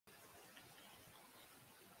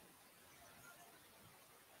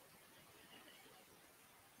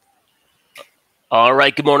All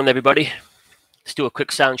right, good morning, everybody. Let's do a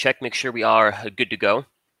quick sound check, make sure we are good to go.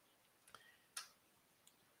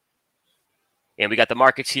 And we got the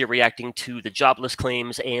markets here reacting to the jobless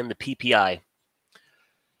claims and the PPI.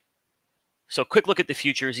 So quick look at the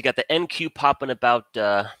futures. You got the NQ popping about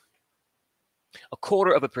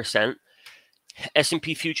 0.25%.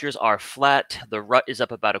 S&P futures are flat. The RUT is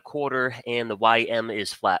up about 0.25, and the YM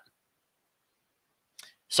is flat.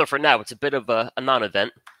 So for now, it's a bit of a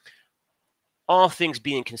non-event, all things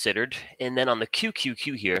being considered. And then on the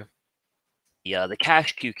QQQ here, the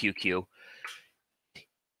cash QQQ,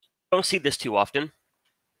 don't see this too often.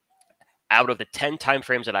 Out of the 10 time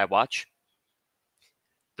frames that I watch,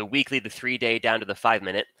 the weekly, the 3-day, down to the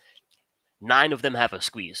 5-minute, 9 of them have a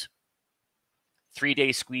squeeze.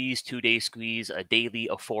 3-day squeeze, 2-day squeeze, a daily,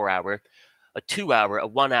 a 4-hour, a 2-hour, a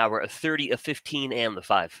 1-hour, a 30, a 15, and the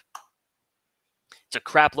 5. It's a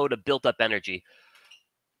crap load of built-up energy.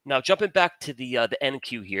 Now, jumping back to the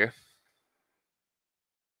NQ here,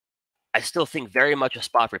 I still think very much a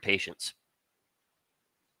spot for patience.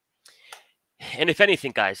 And if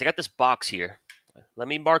anything, guys, I got this box here. Let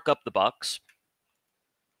me mark up the box.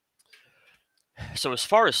 So as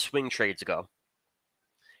far as swing trades go,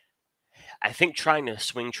 I think trying to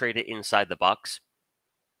swing trade it inside the box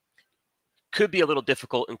could be a little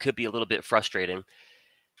difficult and could be a little bit frustrating.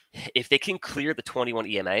 If they can clear the 21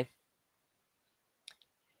 EMA,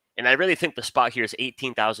 and I really think the spot here is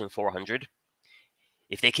 18,400.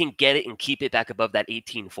 If they can get it and keep it back above that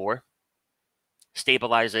 18.4,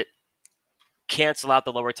 stabilize it, cancel out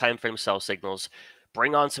the lower time frame sell signals,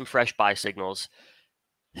 bring on some fresh buy signals,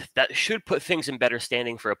 that should put things in better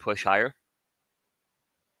standing for a push higher.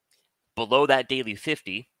 Below that daily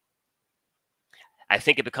 50, I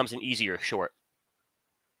think it becomes an easier short.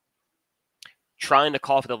 Trying to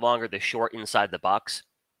call for the longer the short inside the box,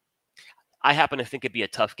 I happen to think it'd be a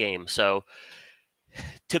tough game. So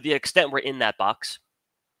to the extent we're in that box,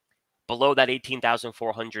 below that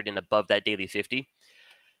 18,400 and above that daily 50,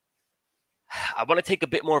 I want to take a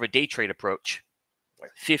bit more of a day trade approach.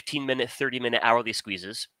 15-minute, 30-minute hourly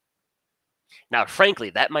squeezes. Now, frankly,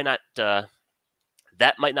 that might not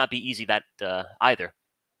be easy either.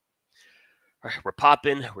 We're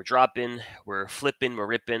popping, we're dropping, we're flipping, we're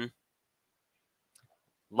ripping.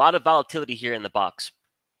 A lot of volatility here in the box,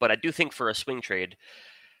 but I do think for a swing trade,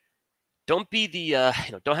 don't be the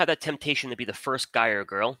don't have that temptation to be the first guy or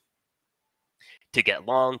girl to get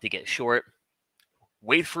long, to get short.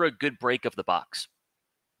 Wait for a good break of the box.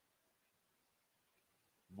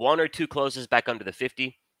 1 or 2 closes back under the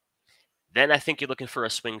 50. Then I think you're looking for a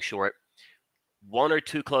swing short. 1 or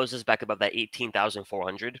 2 closes back above that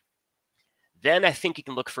 18,400. Then I think you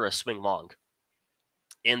can look for a swing long.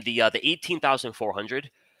 In the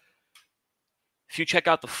 18,400, if you check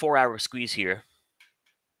out the 4-hour squeeze here,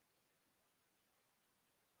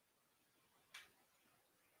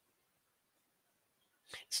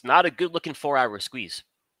 it's not a good looking 4-hour squeeze.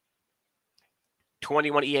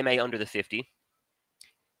 21 EMA under the 50.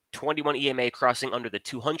 21 EMA crossing under the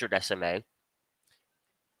 200 SMA.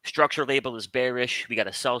 Structure label is bearish. We got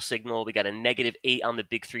a sell signal. We got a -8 on the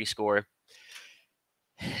big 3 score.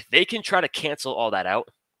 They can try to cancel all that out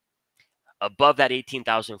above that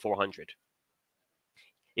 18,400.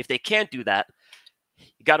 If they can't do that,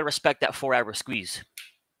 you got to respect that 4-hour squeeze.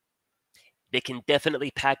 They can definitely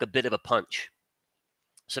pack a bit of a punch.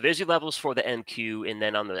 So there's your levels for the NQ, and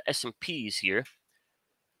then on the S&Ps here,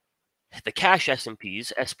 the cash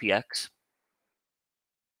S&Ps, SPX,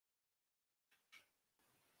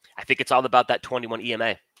 I think it's all about that 21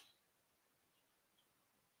 EMA.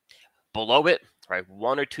 Below it, right,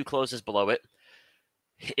 1 or 2 closes below it.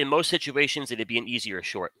 In most situations, it'd be an easier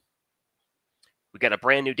short. We got a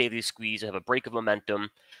brand new daily squeeze, have a break of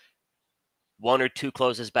momentum, 1 or 2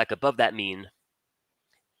 closes back above that mean.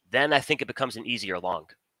 Then I think it becomes an easier long.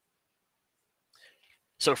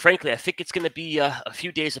 So frankly, I think it's going to be a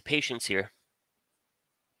few days of patience here.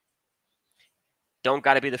 Don't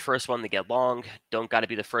got to be the first one to get long. Don't got to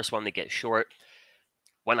be the first one to get short.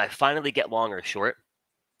 When I finally get long or short,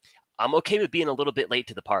 I'm okay with being a little bit late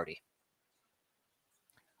to the party.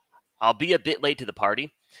 I'll be a bit late to the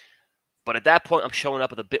party, but at that point, I'm showing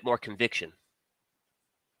up with a bit more conviction.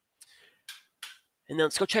 And then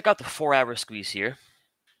let's go check out the 4-hour squeeze here.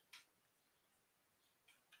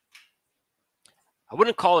 I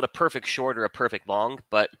wouldn't call it a perfect short or a perfect long,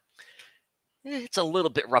 but it's a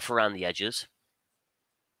little bit rough around the edges.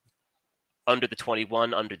 Under the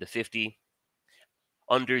 21, under the 50,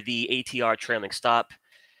 under the ATR trailing stop.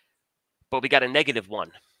 But we got a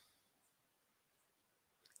 -1.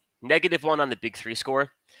 -1 on the big 3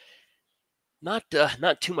 score. Not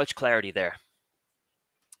too much clarity there.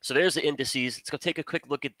 So there's the indices. Let's go take a quick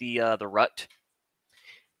look at the rut.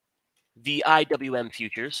 The IWM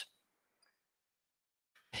futures.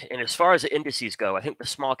 And as far as the indices go, I think the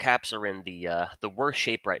small caps are in the worst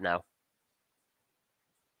shape right now.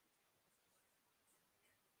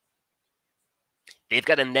 They've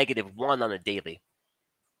got a -1 on the daily.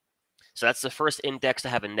 So that's the first index to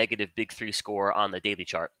have a negative big three score on the daily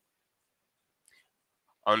chart.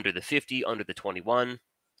 Under the 50, under the 21,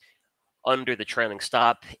 under the trailing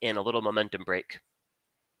stop, and a little momentum break.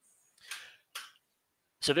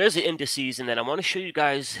 So there's the indices, and then I want to show you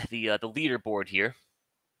guys the leaderboard here.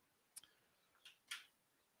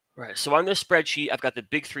 Right, so on this spreadsheet, I've got the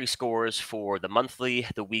big three scores for the monthly,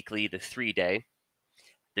 the weekly, the 3-day,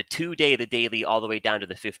 the 2-day, the daily, all the way down to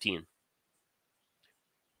the 15.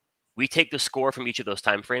 We take the score from each of those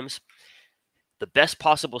time frames. The best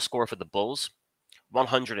possible score for the bulls,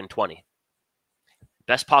 120.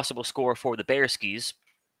 Best possible score for the bear skis,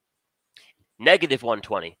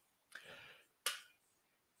 -120.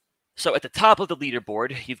 So at the top of the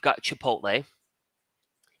leaderboard, you've got Chipotle,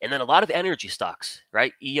 and then a lot of energy stocks,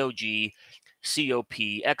 right? EOG,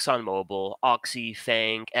 COP, ExxonMobil, Oxy,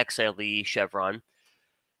 Fang, XLE, Chevron.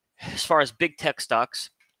 As far as big tech stocks,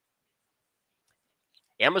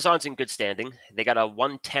 Amazon's in good standing. They got a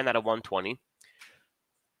 110 out of 120.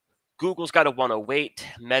 Google's got a 108.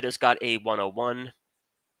 Meta's got a 101.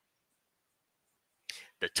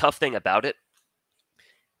 The tough thing about it,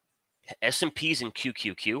 S&P's and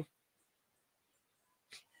QQQ,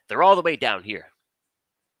 they're all the way down here.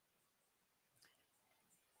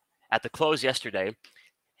 At the close yesterday,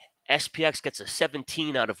 SPX gets a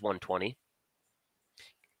 17 out of 120.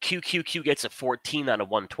 QQQ gets a 14 out of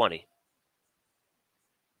 120.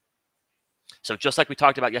 So just like we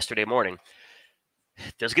talked about yesterday morning,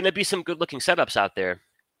 there's going to be some good-looking setups out there.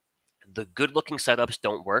 The good-looking setups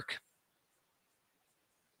don't work.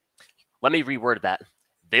 Let me reword that.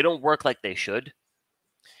 They don't work like they should.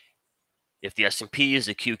 If the S&P is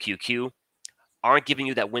the QQQ, aren't giving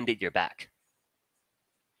you that wind at your back.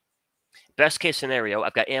 Best case scenario,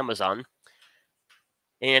 I've got Amazon.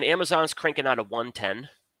 And Amazon's cranking out a 110.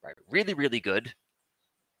 Right, really, really good.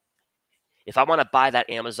 If I want to buy that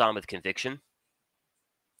Amazon with conviction,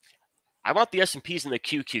 I want the S&Ps and the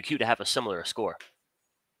QQQ to have a similar score.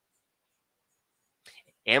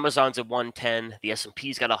 Amazon's at 110, the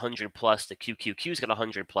S&P's got 100 plus, the QQQ's got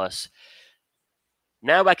 100 plus.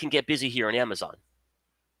 Now I can get busy here on Amazon.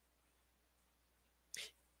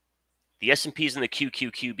 The S&P's and the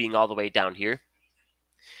QQQ being all the way down here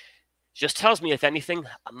just tells me, if anything,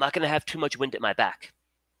 I'm not going to have too much wind at my back.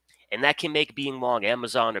 And that can make being long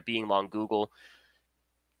Amazon or being long Google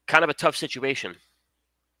kind of a tough situation.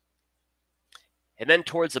 And then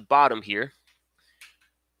towards the bottom here,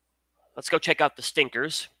 let's go check out the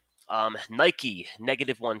stinkers. Nike,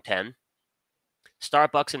 -110.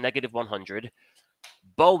 Starbucks, a -100.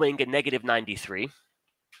 Boeing, a -93.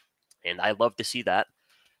 And I love to see that.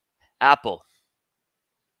 Apple.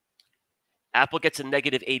 Apple gets a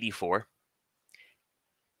 -84.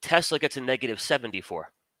 Tesla gets a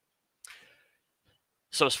 -74.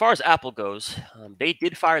 So as far as Apple goes, they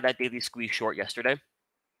did fire that daily squeeze short yesterday.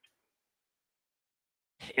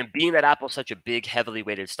 And being that Apple's such a big, heavily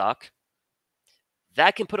weighted stock,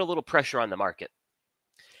 that can put a little pressure on the market.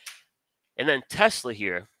 And then Tesla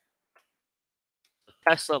here,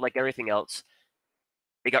 Tesla, like everything else,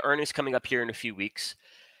 they got earnings coming up here in a few weeks.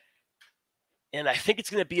 And I think it's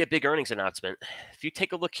going to be a big earnings announcement. If you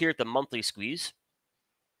take a look here at the monthly squeeze,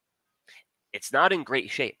 it's not in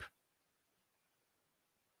great shape.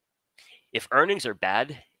 If earnings are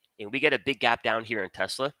bad and we get a big gap down here in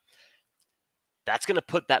Tesla, that's going to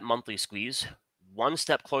put that monthly squeeze one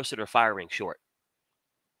step closer to firing short.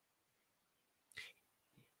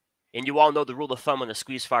 And you all know the rule of thumb when the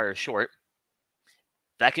squeeze fires short,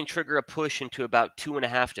 that can trigger a push into about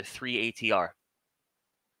 2.5 to 3 ATR.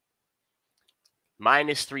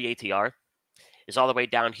 -3 ATR is all the way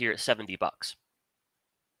down here at $70.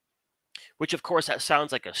 Which, of course, that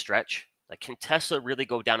sounds like a stretch. Like, can Tesla really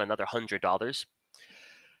go down another $100?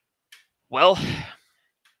 Well,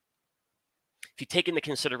 if you take into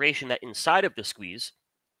consideration that inside of the squeeze,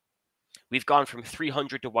 we've gone from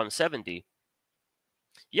 300 to 170.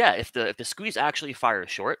 Yeah, if the squeeze actually fires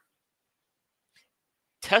short,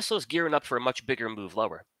 Tesla's gearing up for a much bigger move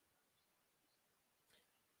lower.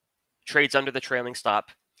 Trades under the trailing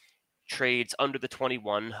stop, trades under the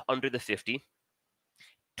 21, under the 50.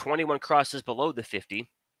 21 crosses below the 50.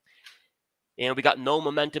 And we got no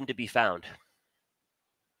momentum to be found.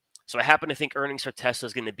 So I happen to think earnings for Tesla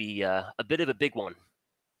is going to be a bit of a big one.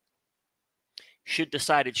 Should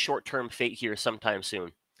decide its short-term fate here sometime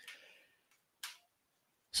soon.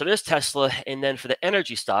 So there's Tesla, and then for the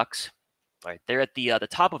energy stocks, all right, they're at the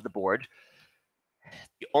top of the board.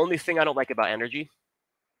 The only thing I don't like about energy,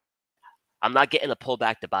 I'm not getting a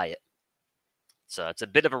pullback to buy it. So it's a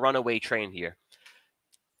bit of a runaway train here.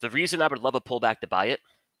 The reason I would love a pullback to buy it,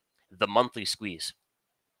 the monthly squeeze.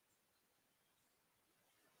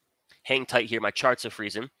 Hang tight here. My charts are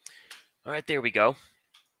freezing. All right, there we go.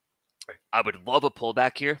 I would love a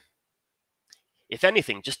pullback here. If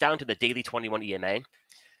anything, just down to the daily 21 EMA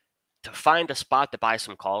to find a spot to buy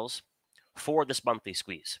some calls for this monthly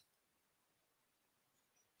squeeze.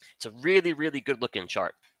 It's a really, really good looking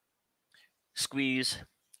chart. Squeeze,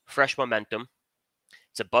 fresh momentum.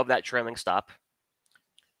 It's above that trailing stop.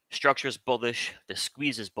 Structure is bullish. The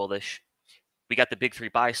squeeze is bullish. We got the big 3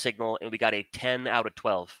 buy signal, and we got a 10 out of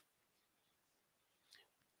 12.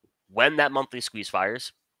 When that monthly squeeze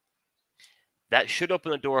fires, that should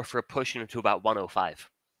open the door for a push into about 105.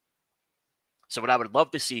 So what I would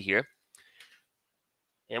love to see here,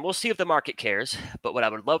 and we'll see if the market cares, but what I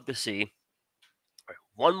would love to see,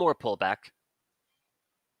 one more pullback,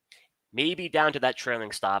 maybe down to that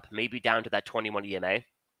trailing stop, maybe down to that 21 EMA.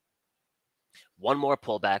 One more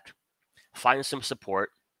pullback, find some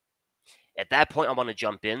support. At that point, I want to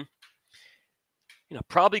jump in.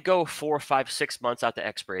 Probably go 4, 5, 6 months out to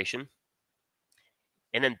expiration,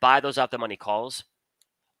 and then buy those out the money calls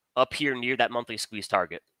up here near that monthly squeeze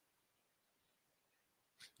target.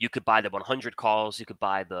 You could buy the 100 calls, you could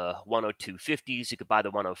buy the 102.50s, you could buy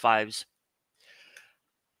the 105s.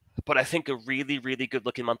 But I think a really, really good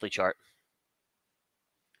looking monthly chart.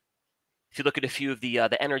 If you look at a few of the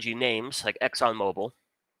energy names like ExxonMobil,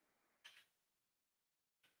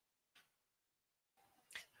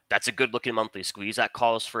 that's a good looking monthly squeeze. That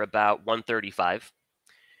calls for about 135.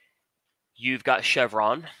 You've got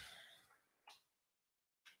Chevron.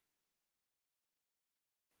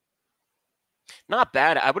 Not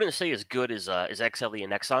bad. I wouldn't say as good as XLE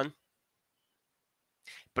and Exxon.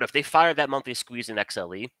 But if they fire that monthly squeeze in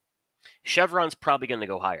XLE, Chevron's probably going to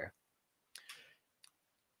go higher.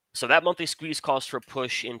 So that monthly squeeze calls for a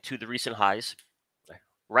push into the recent highs,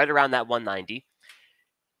 right around that 190.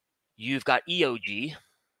 You've got EOG.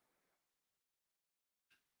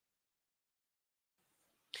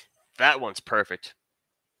 That one's perfect.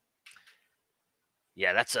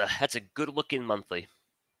 Yeah, that's a good looking monthly.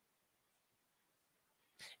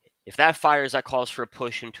 If that fires, that calls for a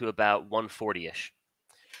push into about 140-ish.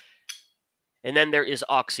 And then there is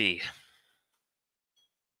Oxy.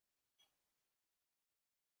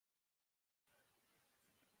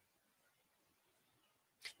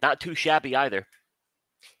 Not too shabby either.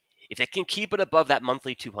 If it can keep it above that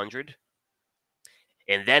monthly 200,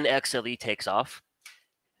 and then XLE takes off,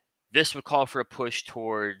 this would call for a push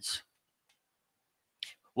towards,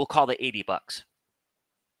 we'll call it $80.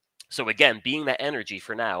 So again, being that energy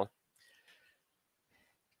for now,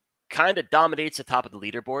 kind of dominates the top of the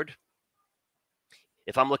leaderboard.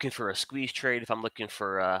 If I'm looking for a squeeze trade, if I'm looking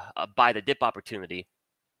for a buy the dip opportunity,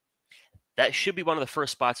 that should be one of the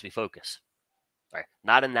first spots we focus. All right,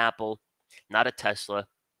 not an Apple, not a Tesla,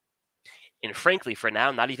 and frankly, for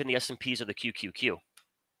now, not even the S&Ps or the QQQ.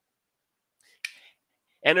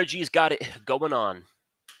 Energy's got it going on.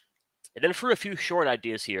 And then for a few short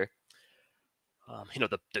ideas here,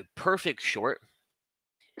 the perfect short,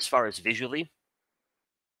 as far as visually,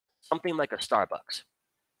 something like a Starbucks.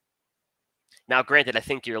 Now, granted, I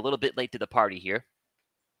think you're a little bit late to the party here,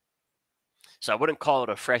 so I wouldn't call it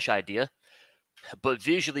a fresh idea, but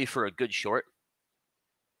visually for a good short,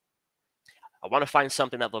 I want to find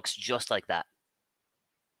something that looks just like that.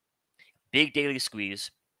 Big daily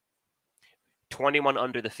squeeze, 21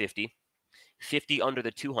 under the 50, 50 under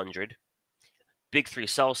the 200, big 3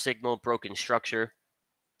 sell signal, broken structure.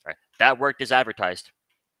 All right, that worked as advertised.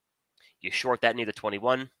 You short that near the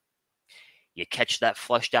 21, you catch that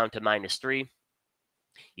flush down to -3,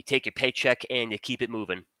 you take your paycheck and you keep it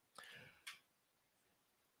moving.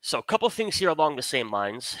 So a couple things here along the same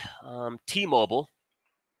lines. T-Mobile.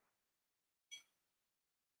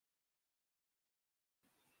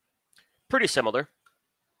 Pretty similar.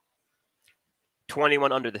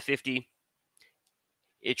 21 under the 50.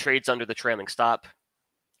 It trades under the trailing stop.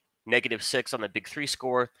 -6 on the big 3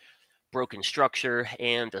 score. Broken structure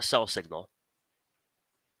and a sell signal.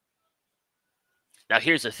 Now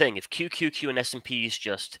here's the thing. If QQQ and S&Ps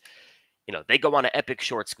just, they go on an epic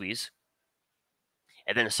short squeeze,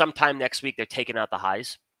 and then sometime next week they're taking out the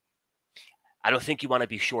highs, I don't think you want to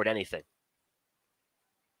be short anything.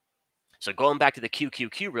 So going back to the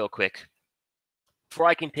QQQ real quick, before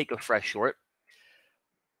I can take a fresh short,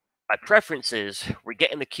 my preference is we're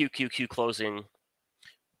getting the QQQ closing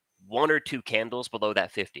 1 or 2 candles below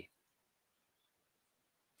that 50.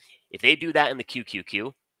 If they do that in the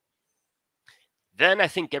QQQ, then I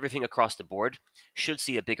think everything across the board should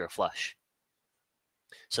see a bigger flush.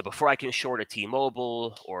 So before I can short a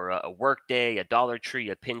T-Mobile or a Workday, a Dollar Tree,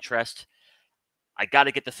 a Pinterest, I got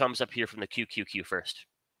to get the thumbs up here from the QQQ first.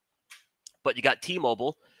 But you got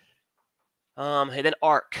T-Mobile, and then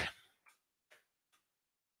ARC.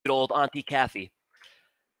 Good old Auntie Kathy.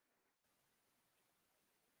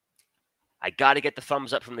 I got to get the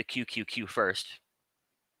thumbs up from the QQQ first.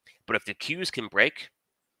 But if the Qs can break,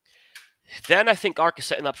 then I think ARC is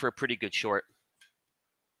setting up for a pretty good short.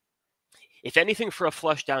 If anything, for a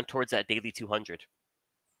flush down towards that daily 200.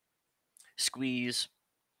 Squeeze,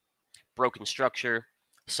 broken structure,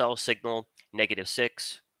 sell signal,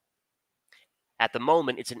 -6. At the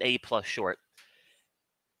moment, it's an A+ short.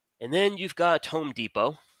 And then you've got Home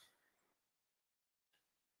Depot.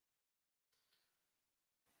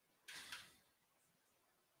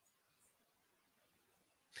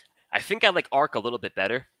 I think I like ARC a little bit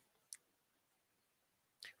better.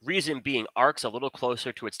 Reason being, ARC's a little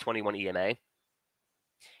closer to its 21 EMA.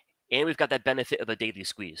 And we've got that benefit of a daily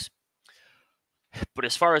squeeze. But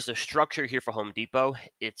as far as the structure here for Home Depot,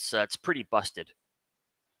 it's pretty busted.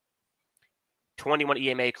 21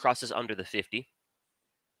 EMA crosses under the 50.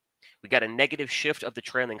 We got a negative shift of the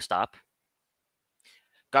trailing stop.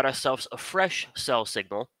 Got ourselves a fresh sell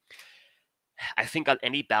signal. I think on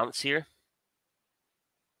any bounce here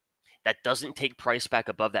that doesn't take price back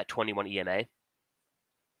above that 21 EMA,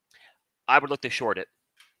 I would look to short it.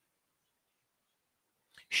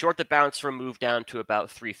 Short the bounce for a move down to about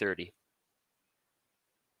 330.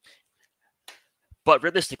 But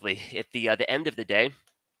realistically, at the end of the day,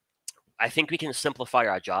 I think we can simplify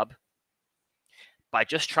our job by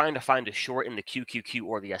just trying to find a short in the QQQ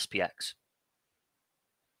or the SPX.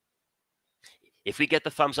 If we get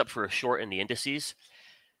the thumbs up for a short in the indices,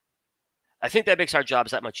 I think that makes our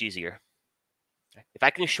jobs that much easier. If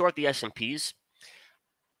I can short the S&Ps,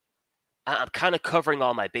 I'm kind of covering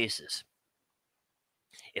all my bases.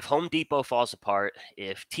 If Home Depot falls apart,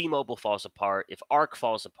 if T-Mobile falls apart, if ARC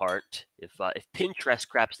falls apart, if Pinterest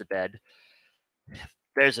craps the bed,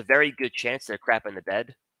 there's a very good chance they're crapping the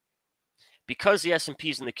bed because the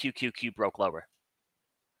S&Ps and the QQQ broke lower.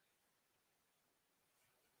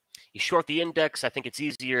 You short the index, I think it's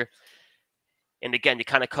easier. And again, you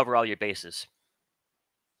kind of cover all your bases.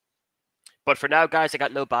 But for now, guys, I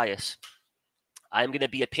got no bias. I'm going to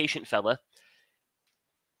be a patient fella.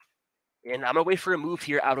 And I'm going to wait for a move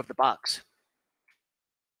here out of the box.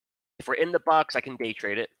 If we're in the box, I can day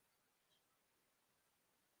trade it.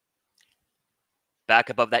 Back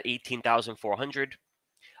above that 18,400,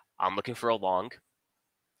 I'm looking for a long.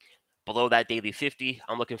 Below that daily 50,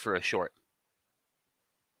 I'm looking for a short.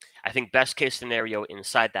 I think best case scenario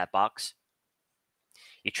inside that box,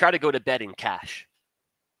 you try to go to bed in cash.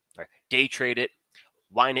 Right. Day trade it,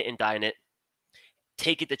 wine it and dine it,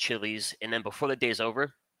 take it to Chili's, and then before the day's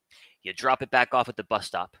over, you drop it back off at the bus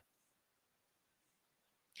stop.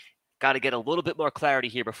 Got to get a little bit more clarity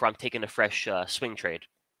here before I'm taking a fresh swing trade.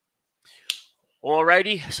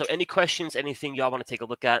 Alrighty, so any questions, anything y'all want to take a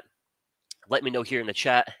look at, let me know here in the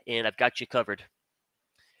chat, and I've got you covered.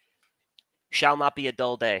 Shall not be a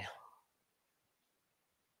dull day.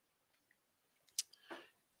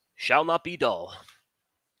 Shall not be dull.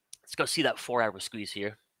 Let's go see that 4-hour squeeze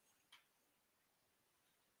here.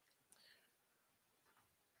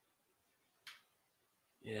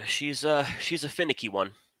 Yeah, she's a finicky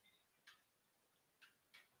one.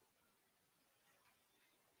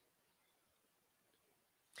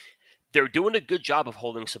 They're doing a good job of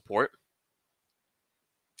holding support.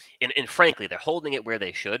 And frankly, they're holding it where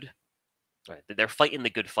they should. Right. They're fighting the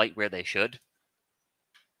good fight where they should.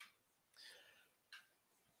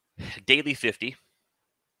 Daily 50.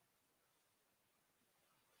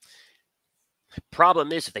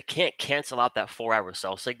 Problem is, if they can't cancel out that 4-hour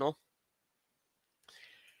sell signal,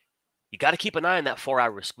 you got to keep an eye on that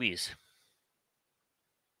 4-hour squeeze.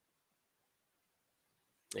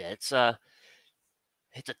 Yeah, it's a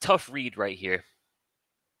tough read right here.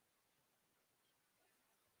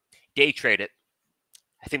 Day trade it.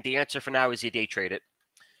 I think the answer for now is you day trade it.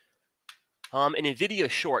 An NVIDIA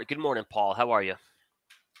short. Good morning, Paul. How are you?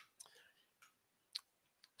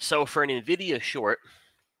 So for an NVIDIA short,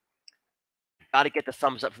 got to get the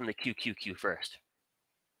thumbs up from the QQQ first.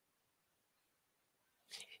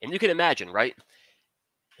 And you can imagine, right?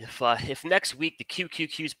 If next week the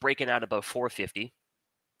QQQ is breaking out above 450,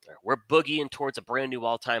 we're boogieing towards a brand new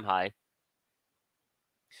all-time high.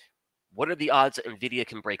 What are the odds that NVIDIA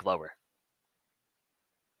can break lower?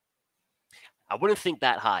 I wouldn't think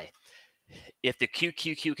that high. If the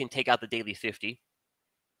QQQ can take out the daily 50,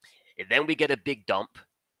 and then we get a big dump,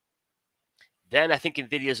 then I think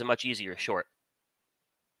NVIDIA is a much easier short.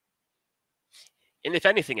 And if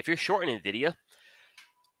anything, if you're short in NVIDIA,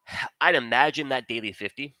 I'd imagine that daily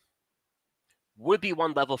 50 would be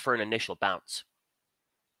one level for an initial bounce.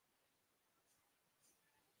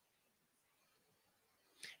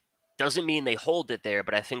 Doesn't mean they hold it there,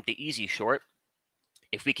 but I think the easy short,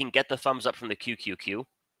 if we can get the thumbs up from the QQQ,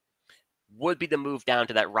 would be the move down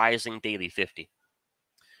to that rising daily 50.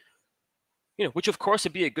 Which of course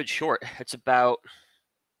would be a good short. It's about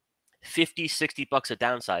 50, 60 bucks a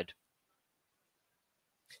downside.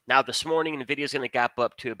 Now this morning, NVIDIA's going to gap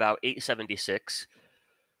up to about 876,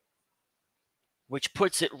 which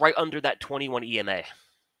puts it right under that 21 EMA.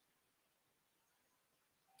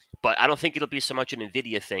 But I don't think it'll be so much an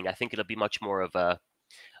NVIDIA thing. I think it'll be much more of a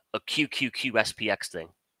QQQ SPX thing.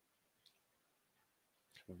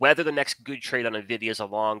 Whether the next good trade on NVIDIA is a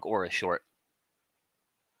long or a short.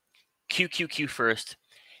 QQQ first,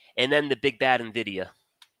 and then the big bad NVIDIA.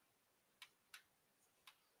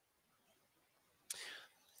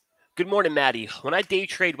 Good morning, Maddie. When I day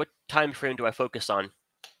trade, what time frame do I focus on?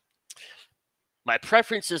 My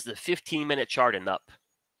preference is the 15-minute chart and up.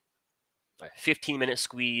 15-minute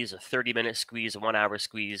squeeze, a 30-minute squeeze, a 1-hour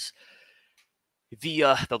squeeze.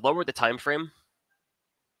 The lower the time frame,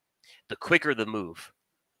 the quicker the move.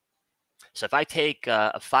 So if I take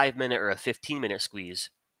a 5-minute or a 15-minute squeeze,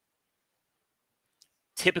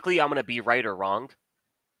 typically I'm going to be right or wrong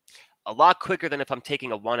a lot quicker than if I'm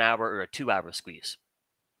taking a 1-hour or a 2-hour squeeze.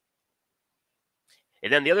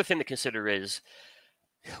 And then the other thing to consider is,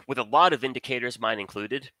 with a lot of indicators, mine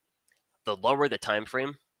included, the lower the time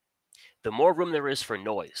frame, the more room there is for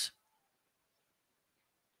noise.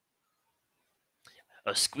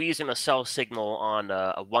 A squeeze and a sell signal on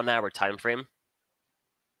a 1-hour time frame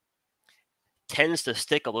tends to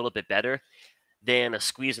stick a little bit better than a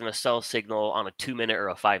squeeze and a sell signal on a 2-minute or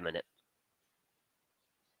a 5-minute.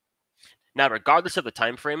 Now, regardless of the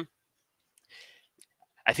time frame,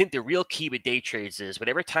 I think the real key with day trades is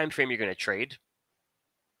whatever time frame you're going to trade,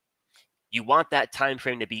 you want that time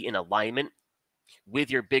frame to be in alignment with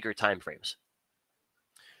your bigger time frames.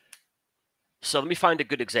 So let me find a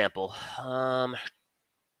good example.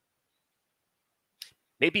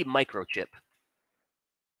 Maybe microchip.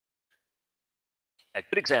 A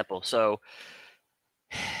good example. So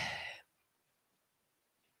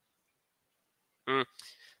let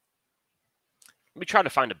me try to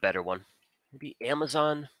find a better one. Maybe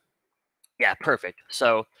Amazon. Yeah, perfect.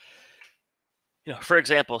 So, for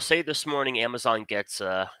example, say this morning Amazon gets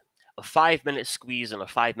a 5-minute squeeze and a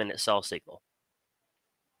 5-minute sell signal.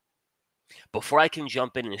 Before I can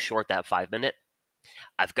jump in and short that 5-minute,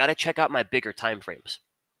 I've got to check out my bigger time frames.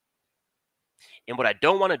 And what I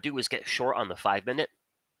don't want to do is get short on the 5-minute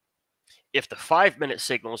if the 5-minute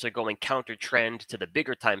signals are going counter trend to the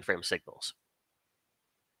bigger time frame signals.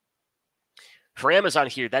 For Amazon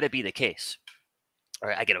here, that'd be the case. All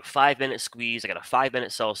right, I get a 5-minute squeeze, I got a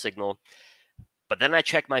 5-minute sell signal, but then I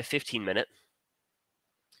check my 15-minute.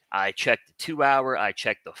 I check the 2-hour, I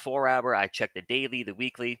check the 4-hour, I check the daily, the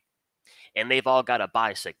weekly, and they've all got a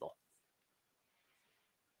buy signal.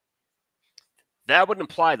 That would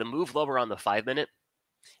imply the move lower on the 5-minute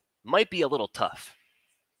might be a little tough.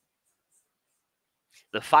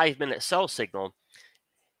 The 5-minute sell signal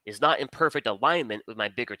is not in perfect alignment with my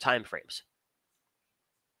bigger time frames.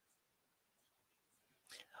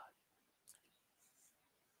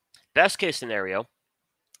 Best case scenario,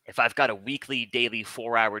 if I've got a weekly, daily,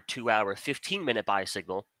 4-hour, 2-hour, 15-minute buy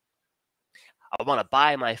signal, I want to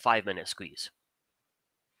buy my 5-minute squeeze.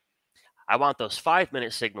 I want those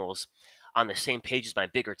 5-minute signals on the same page as my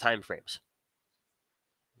bigger time frames.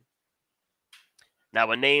 Now,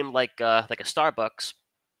 a name like a Starbucks,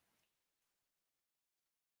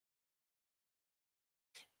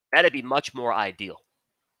 that'd be much more ideal.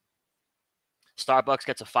 Starbucks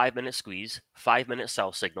gets a 5-minute squeeze, 5-minute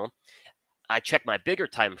sell signal. I check my bigger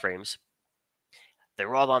time frames.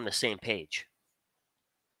 They're all on the same page.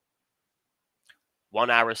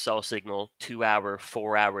 1-hour sell signal, 2-hour,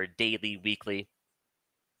 4-hour, daily, weekly.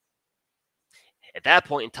 At that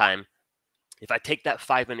point in time, if I take that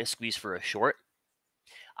 5-minute squeeze for a short,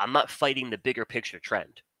 I'm not fighting the bigger picture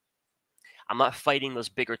trend. I'm not fighting those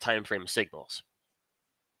bigger time frame signals.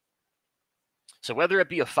 So whether it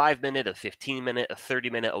be a 5-minute, a 15-minute, a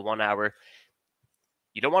 30-minute, a 1-hour,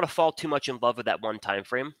 you don't want to fall too much in love with that one time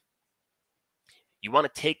frame. You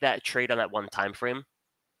want to take that trade on that one time frame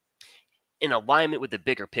in alignment with the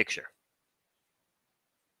bigger picture.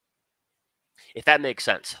 If that makes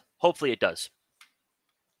sense. Hopefully it does.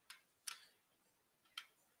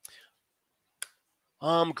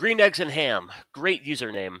 Green Eggs and Ham. Great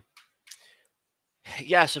username.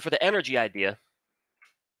 Yeah, so for the energy idea,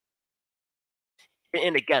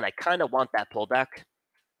 and again, I kind of want that pullback.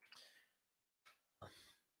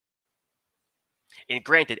 And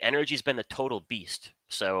granted, energy's been a total beast.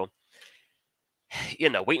 So,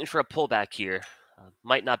 waiting for a pullback here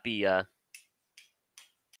might not be, well,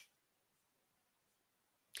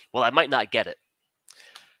 I might not get it.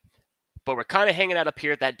 But we're kind of hanging out up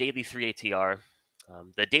here at that daily 3 ATR.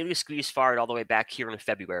 The daily squeeze fired all the way back here in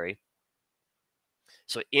February.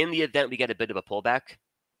 So in the event we get a bit of a pullback,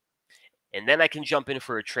 and then I can jump in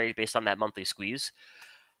for a trade based on that monthly squeeze,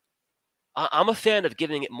 I'm a fan of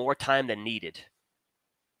giving it more time than needed.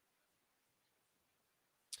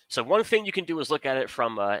 So one thing you can do is look at it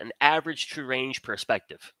from an average true range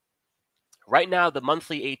perspective. Right now, the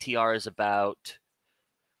monthly ATR is about,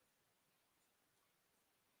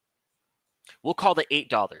 we'll call it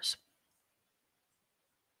 $8.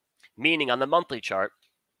 Meaning on the monthly chart,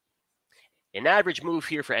 an average move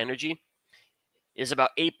here for energy is about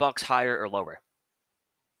 $8 higher or lower.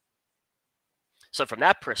 So from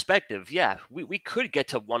that perspective, yeah, we could get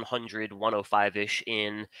to 100, 105-ish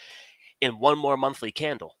in one more monthly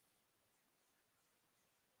candle.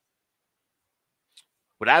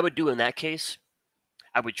 What I would do in that case,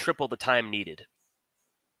 I would triple the time needed.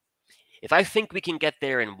 If I think we can get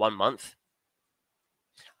there in 1 month,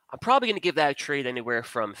 I'm probably going to give that trade anywhere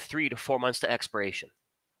from 3 to 4 months to expiration.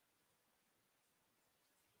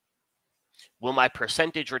 Will my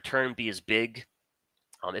percentage return be as big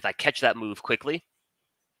if I catch that move quickly?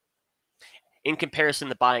 In comparison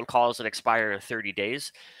to buying calls that expire in 30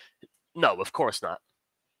 days? No, of course not.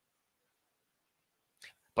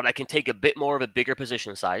 But I can take a bit more of a bigger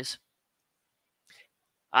position size.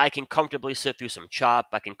 I can comfortably sit through some chop.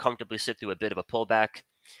 I can comfortably sit through a bit of a pullback.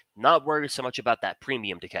 Not worried so much about that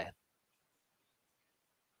premium decay.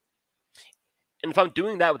 And if I'm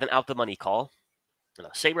doing that with an out-the-money call,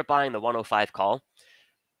 say we're buying the 105 call,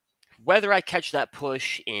 whether I catch that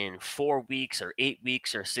push in 4 weeks or 8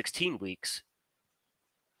 weeks or 16 weeks,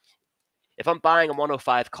 if I'm buying a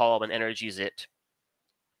 105 call when energy's at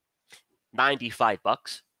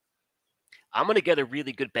 $95, I'm going to get a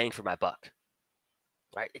really good bang for my buck.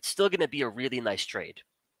 Right? It's still going to be a really nice trade.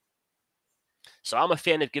 So I'm a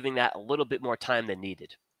fan of giving that a little bit more time than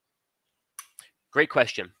needed. Great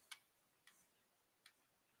question.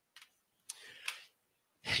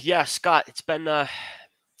 Yeah, Scott, it's been a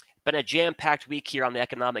jam-packed week here on the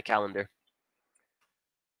economic calendar.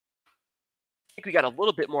 I think we got a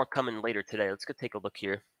little bit more coming later today. Let's go take a look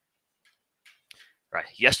here. Right.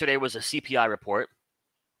 Yesterday was a CPI report.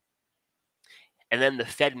 And then the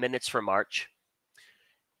Fed minutes for March.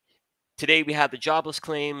 Today we have the jobless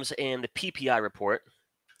claims and the PPI report.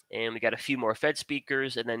 And we got a few more Fed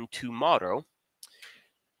speakers. And then tomorrow,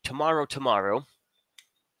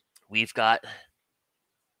 we've got,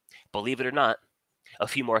 believe it or not, a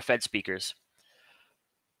few more Fed speakers.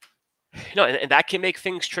 And that can make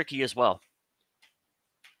things tricky as well.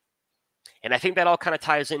 And I think that all kind of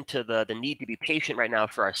ties into the need to be patient right now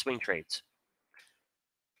for our swing trades.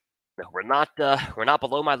 No, we're not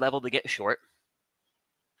below my level to get short.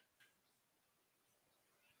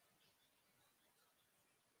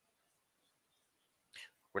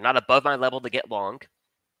 We're not above my level to get long.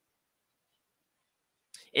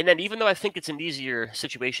 And then even though I think it's an easier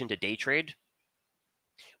situation to day trade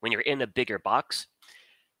when you're in a bigger box,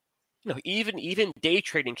 even day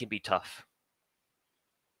trading can be tough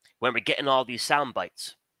when we're getting all these sound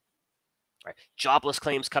bites. Right? Jobless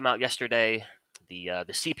claims come out yesterday. The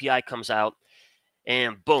CPI comes out,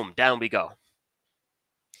 and boom, down we go.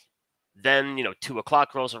 Then 2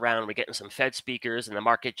 o'clock rolls around. We're getting some Fed speakers, and the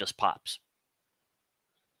market just pops.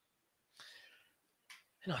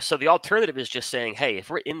 So the alternative is just saying, hey, if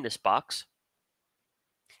we're in this box,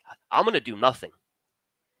 I'm going to do nothing.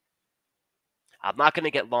 I'm not going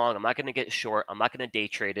to get long. I'm not going to get short. I'm not going to day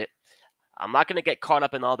trade it. I'm not going to get caught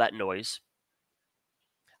up in all that noise.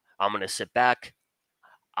 I'm going to sit back.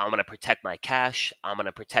 I'm going to protect my cash. I'm going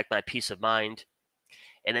to protect my peace of mind.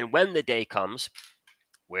 And then when the day comes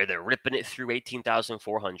where they're ripping it through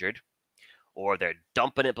 18,400 or they're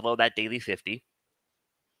dumping it below that daily 50,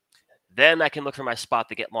 then I can look for my spot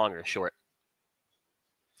to get long or short.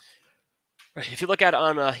 If you look at it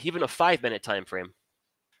on even a 5-minute time frame,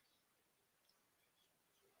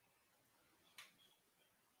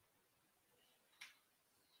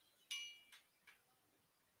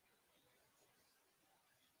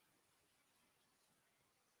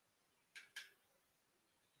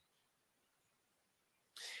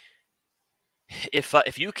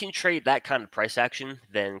 if you can trade that kind of price action,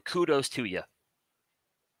 then kudos to you.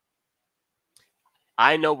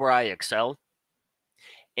 I know where I excel,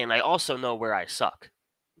 And I also know where I suck,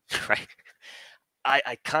 right?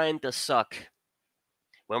 I kind of suck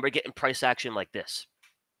when we're getting price action like this.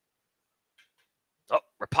 Oh,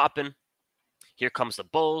 we're popping. Here comes the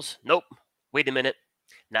bulls. Nope. Wait a minute.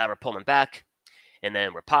 Now we're pulling back, and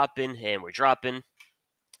then we're popping and we're dropping.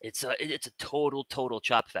 It's a total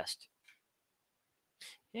chop fest.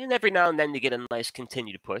 And every now and then you get a nice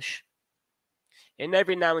continued push. And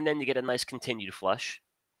every now and then you get a nice continued flush.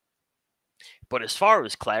 But as far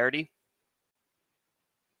as clarity,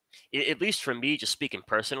 at least for me, just speaking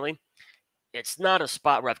personally, it's not a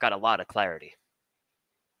spot where I've got a lot of clarity.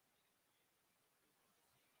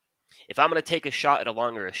 If I'm going to take a shot at a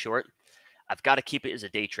long or a short, I've got to keep it as a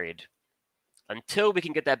day trade until we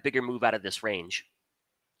can get that bigger move out of this range.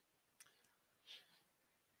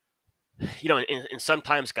 You know, and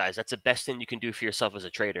sometimes, guys, that's the best thing you can do for yourself as a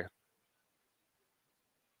trader.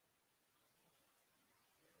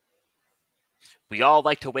 We all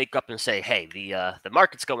like to wake up and say, hey, the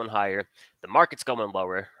market's going higher, the market's going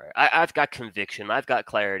lower. I've got conviction, I've got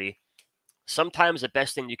clarity. Sometimes the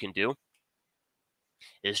best thing you can do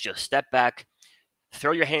is just step back,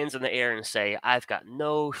 throw your hands in the air and say, I've got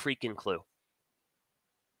no freaking clue.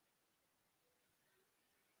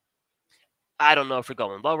 I don't know if we're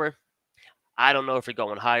going lower. I don't know if we're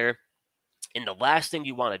going higher. And the last thing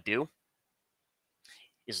you want to do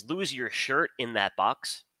is lose your shirt in that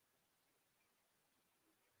box.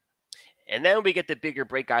 And then we get the bigger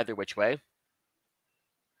break either which way.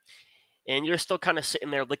 And you're still kind of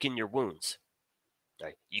sitting there licking your wounds.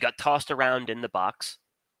 Right? You got tossed around in the box.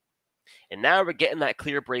 And now we're getting that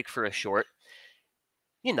clear break for a short.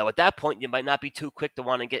 You know, at that point, you might not be too quick to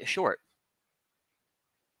want to get short.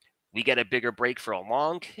 We get a bigger break for a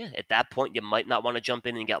long. Yeah, at that point, you might not want to jump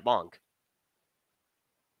in and get long.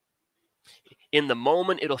 In the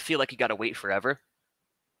moment, it'll feel like you got to wait forever.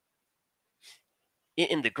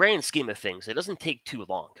 In the grand scheme of things, it doesn't take too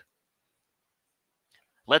long.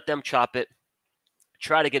 Let them chop it.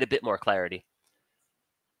 Try to get a bit more clarity.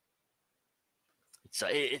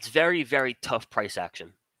 It's very, very tough price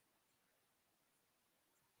action.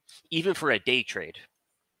 Even for a day trade.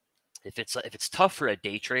 If it's tough for a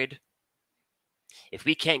day trade, if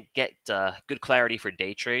we can't get good clarity for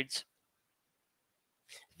day trades,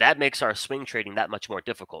 that makes our swing trading that much more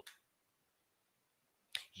difficult.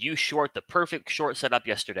 You short the perfect short setup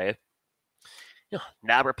yesterday.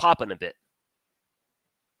 Now we're popping a bit.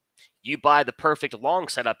 You buy the perfect long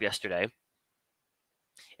setup yesterday,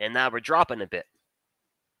 and now we're dropping a bit.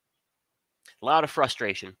 A lot of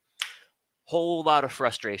frustration. Whole lot of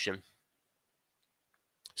frustration.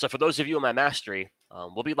 So for those of you in my mastery,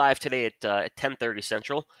 we'll be live today at 10:30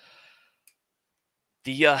 Central.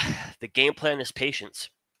 The game plan is patience.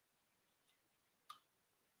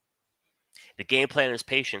 The game plan is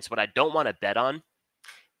patience. What I don't want to bet on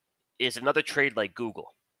is another trade like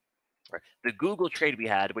Google. Right? The Google trade we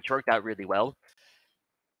had, which worked out really well,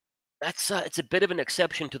 it's a bit of an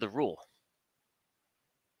exception to the rule.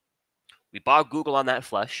 We bought Google on that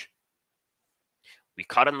flush. We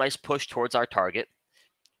caught a nice push towards our target.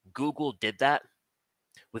 Google did that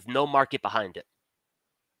with no market behind it.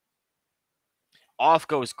 Off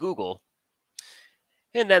goes Google.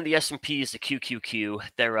 And then the S&Ps, the QQQ,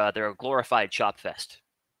 they're a glorified chop fest.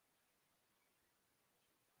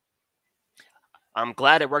 I'm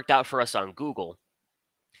glad it worked out for us on Google,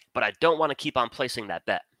 but I don't want to keep on placing that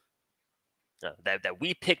bet. That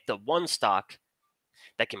we picked the one stock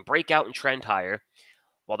that can break out and trend higher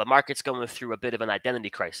while the market's going through a bit of an identity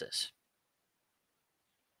crisis.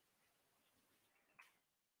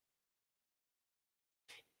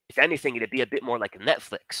 If anything, it'd be a bit more like a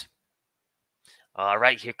Netflix. All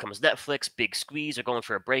right, here comes Netflix, big squeeze, they're going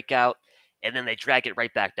for a breakout, and then they drag it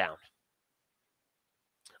right back down.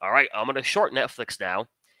 All right, I'm going to short Netflix now,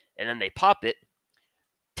 and then they pop it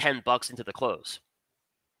 $10 into the close.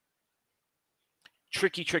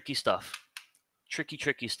 Tricky stuff.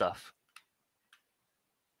 Tricky stuff.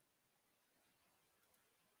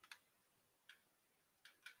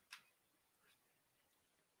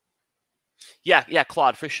 Yeah,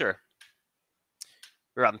 Claude, for sure.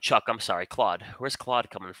 Or Chuck, I'm sorry, Claude. Where's Claude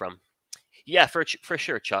coming from? Yeah, for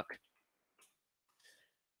sure, Chuck.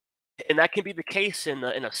 And that can be the case in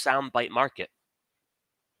a soundbite market.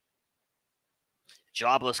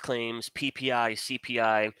 Jobless claims, PPI,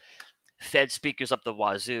 CPI, Fed speakers up the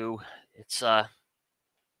wazoo. It's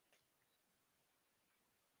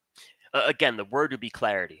again, the word would be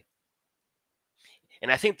clarity.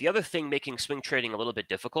 And I think the other thing making swing trading a little bit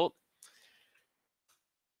difficult,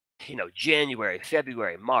 January,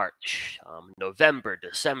 February, March, November,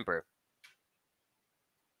 December.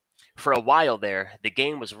 For a while there, the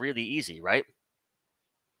game was really easy, right?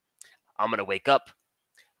 I'm going to wake up.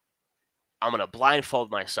 I'm going to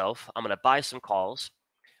blindfold myself. I'm going to buy some calls.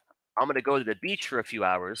 I'm going to go to the beach for a few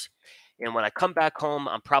hours. And when I come back home,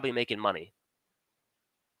 I'm probably making money.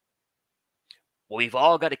 Well, we've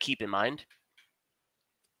all got to keep in mind,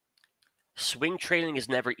 swing trading is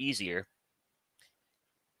never easier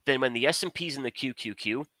than when the S&Ps and the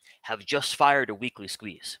QQQ have just fired a weekly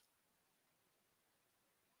squeeze.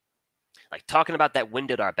 Like talking about that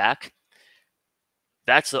wind at our back,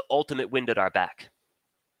 that's the ultimate wind at our back.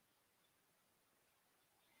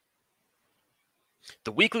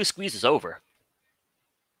 The weekly squeeze is over.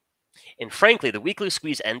 And frankly, the weekly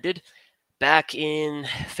squeeze ended back in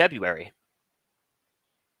February.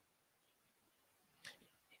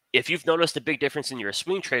 If you've noticed a big difference in your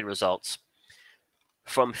swing trade results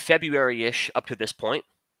from February-ish up to this point,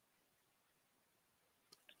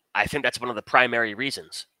 I think that's one of the primary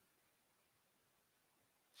reasons.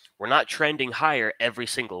 We're not trending higher every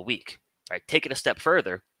single week. Right? Take it a step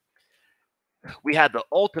further. We had the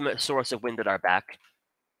ultimate source of wind at our back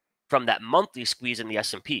from that monthly squeeze in the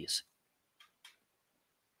S&Ps.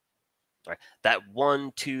 Right? That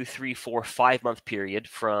 1, 2, 3, 4, 5 month period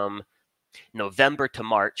from November to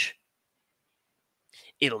March,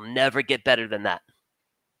 it'll never get better than that.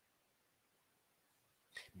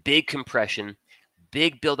 Big compression,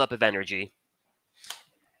 big buildup of energy,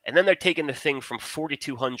 and then they're taking the thing from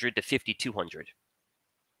 4,200 to 5,200.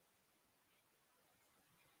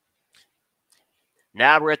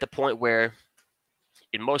 Now we're at the point where,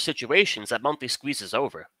 in most situations, that monthly squeeze is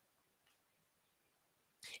over.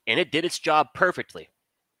 And it did its job perfectly.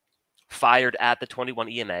 Fired at the 21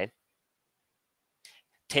 EMA,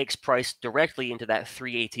 takes price directly into that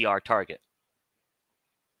 3 ATR target.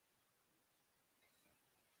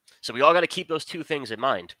 So we all got to keep those two things in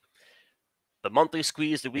mind. The monthly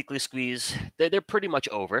squeeze, the weekly squeeze, they're pretty much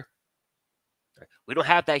over. We don't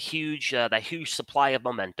have that huge supply of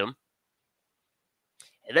momentum.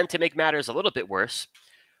 And then to make matters a little bit worse,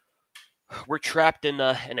 we're trapped in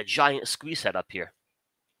a giant squeeze setup here,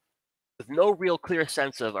 with no real clear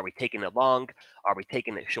sense of, are we taking it long? Are we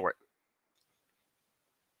taking it short?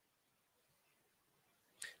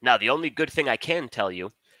 Now, the only good thing I can tell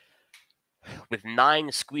you, with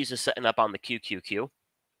 9 squeezes setting up on the QQQ,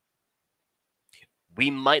 we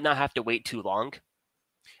might not have to wait too long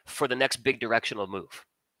for the next big directional move.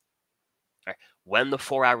 Right. When the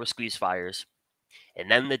 4-hour squeeze fires, and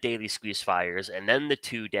then the daily squeeze fires, and then the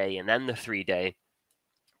 2-day, and then the 3-day,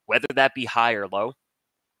 whether that be high or low,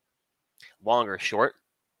 long or short,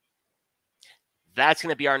 that's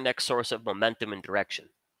going to be our next source of momentum and direction.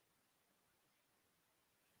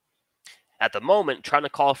 At the moment, trying to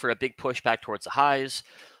call for a big push back towards the highs,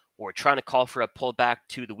 or trying to call for a pullback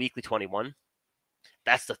to the weekly 21,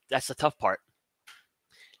 that's the tough part.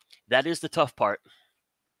 That is the tough part.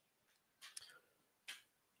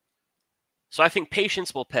 So I think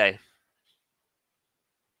patience will pay.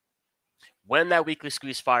 When that weekly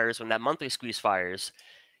squeeze fires, when that monthly squeeze fires,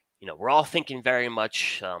 we're all thinking very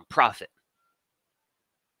much profit.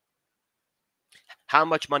 How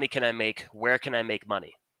much money can I make? Where can I make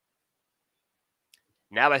money?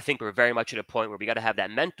 Now I think we're very much at a point where we got to have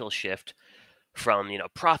that mental shift from,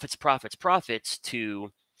 profits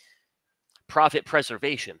to profit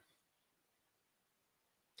preservation.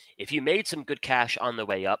 If you made some good cash on the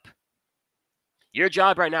way up, your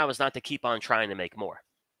job right now is not to keep on trying to make more.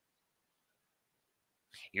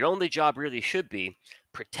 Your only job really should be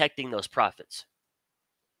protecting those profits.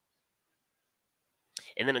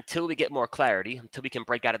 And then until we get more clarity, until we can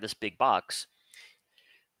break out of this big box,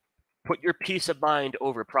 put your peace of mind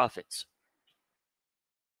over profits.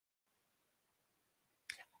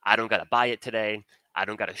 I don't got to buy it today. I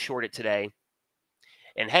don't got to short it today.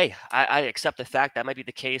 And hey, I accept the fact that might be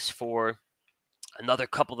the case for another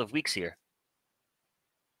couple of weeks here.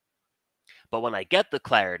 But when I get the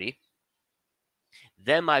clarity,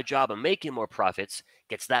 then my job of making more profits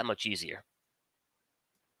gets that much easier.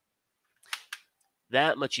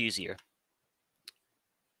 That much easier.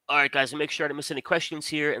 All right, guys, make sure I don't miss any questions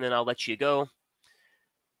here, and then I'll let you go.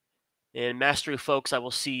 And Mastery folks, I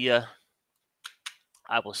will see you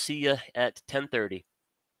at 10:30.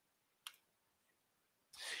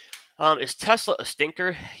 Is Tesla a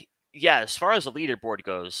stinker? Yeah, as far as the leaderboard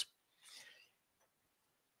goes,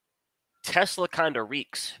 Tesla kind of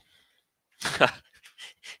reeks.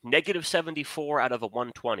 Negative 74 out of a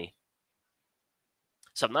 120.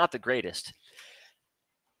 So not the greatest.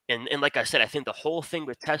 And like I said, I think the whole thing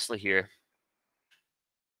with Tesla here,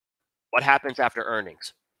 what happens after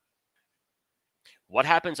earnings? What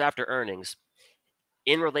happens after earnings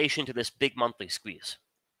in relation to this big monthly squeeze?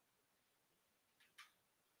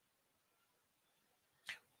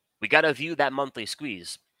 We got to view that monthly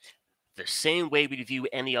squeeze the same way we view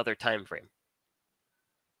any other time frame.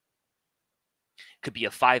 Could be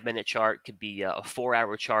a 5-minute chart, could be a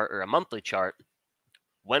 4-hour chart, or a monthly chart.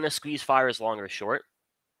 When a squeeze fires long or short,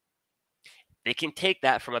 they can take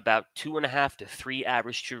that from about 2.5 to 3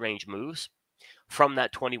 average true range moves from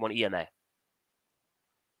that 21 EMA.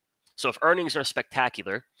 So if earnings are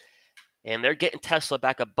spectacular and they're getting Tesla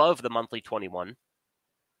back above the monthly 21,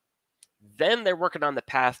 then they're working on the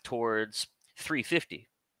path towards 350.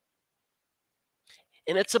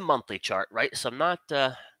 And it's a monthly chart, right? So not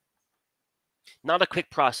a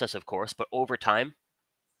quick process, of course, but over time,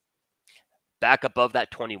 back above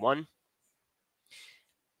that 21,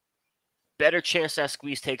 better chance that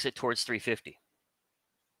squeeze takes it towards 350.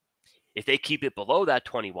 If they keep it below that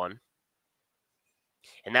 21,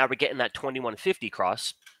 and now we're getting that 2150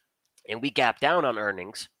 cross, and we gap down on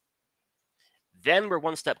earnings, then we're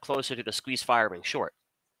one step closer to the squeeze firing short.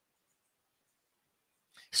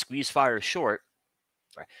 Squeeze fire short,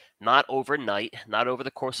 right, not overnight, not over the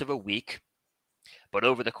course of a week, but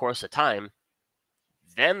over the course of time,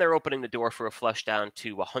 then they're opening the door for a flush down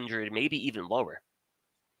to 100, maybe even lower.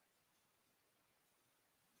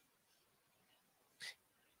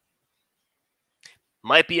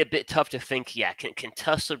 Might be a bit tough to think, yeah, can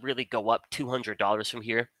Tesla really go up $200 from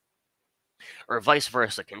here? Or vice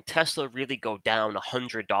versa, can Tesla really go down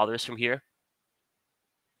 $100 from here?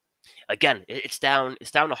 Again, it's down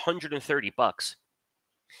 $130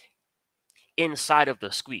 inside of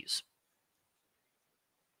the squeeze.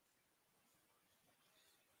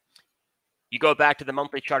 You go back to the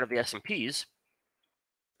monthly chart of the S&Ps,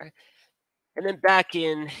 right? And then back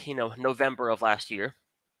in, November of last year,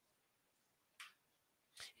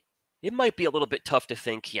 it might be a little bit tough to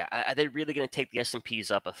think, yeah, are they really going to take the S&Ps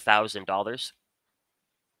up $1,000?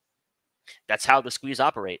 That's how the squeeze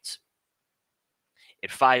operates.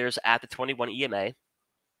 It fires at the 21 EMA.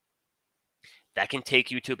 That can take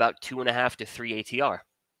you to about 2.5 to 3 ATR.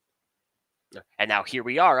 And now here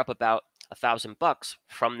we are up about $1,000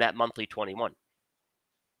 from that monthly 21.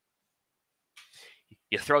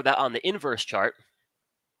 You throw that on the inverse chart,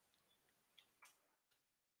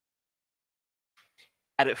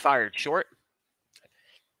 had it fired short,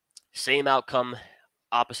 same outcome,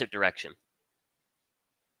 opposite direction.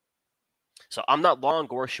 So I'm not long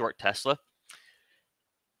or short Tesla.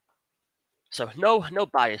 So no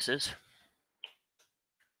biases.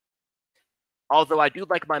 Although I do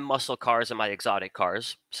like my muscle cars and my exotic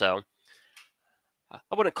cars. So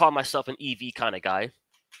I wouldn't call myself an EV kind of guy.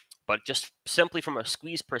 But just simply from a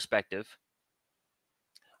squeeze perspective,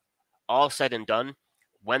 all said and done,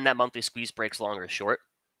 when that monthly squeeze breaks long or short,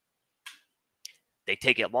 they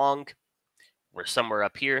take it long, we're somewhere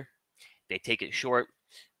up here. They take it short,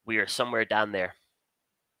 we are somewhere down there.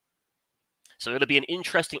 So it'll be an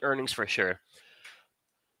interesting earnings for sure.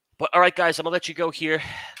 But all right, guys, I'm going to let you go here.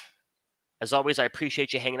 As always, I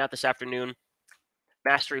appreciate you hanging out this afternoon.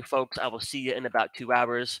 Mastery, folks, I will see you in about 2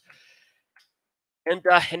 hours. And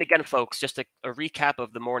again, folks, just a recap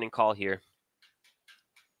of the morning call here.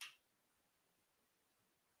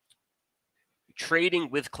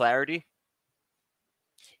 Trading with clarity,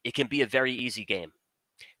 it can be a very easy game.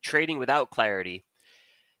 Trading without clarity,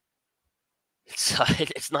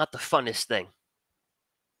 it's not the funnest thing.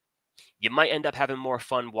 You might end up having more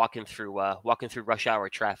fun walking through rush hour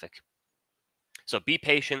traffic. So be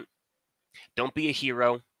patient. Don't be a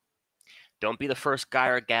hero. Don't be the first guy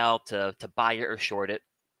or gal to buy it or short it.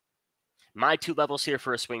 My 2 levels here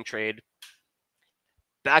for a swing trade.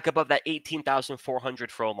 Back above that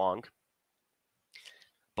 18,400 for a long.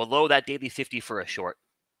 Below that daily 50 for a short.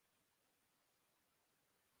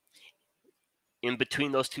 In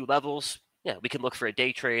between those 2 levels, yeah, we can look for a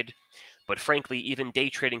day trade. But frankly, even day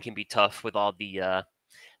trading can be tough with all the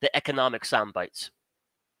economic sound bites.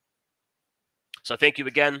 So thank you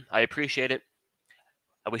again. I appreciate it.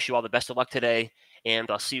 I wish you all the best of luck today, and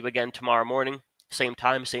I'll see you again tomorrow morning. Same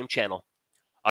time, same channel.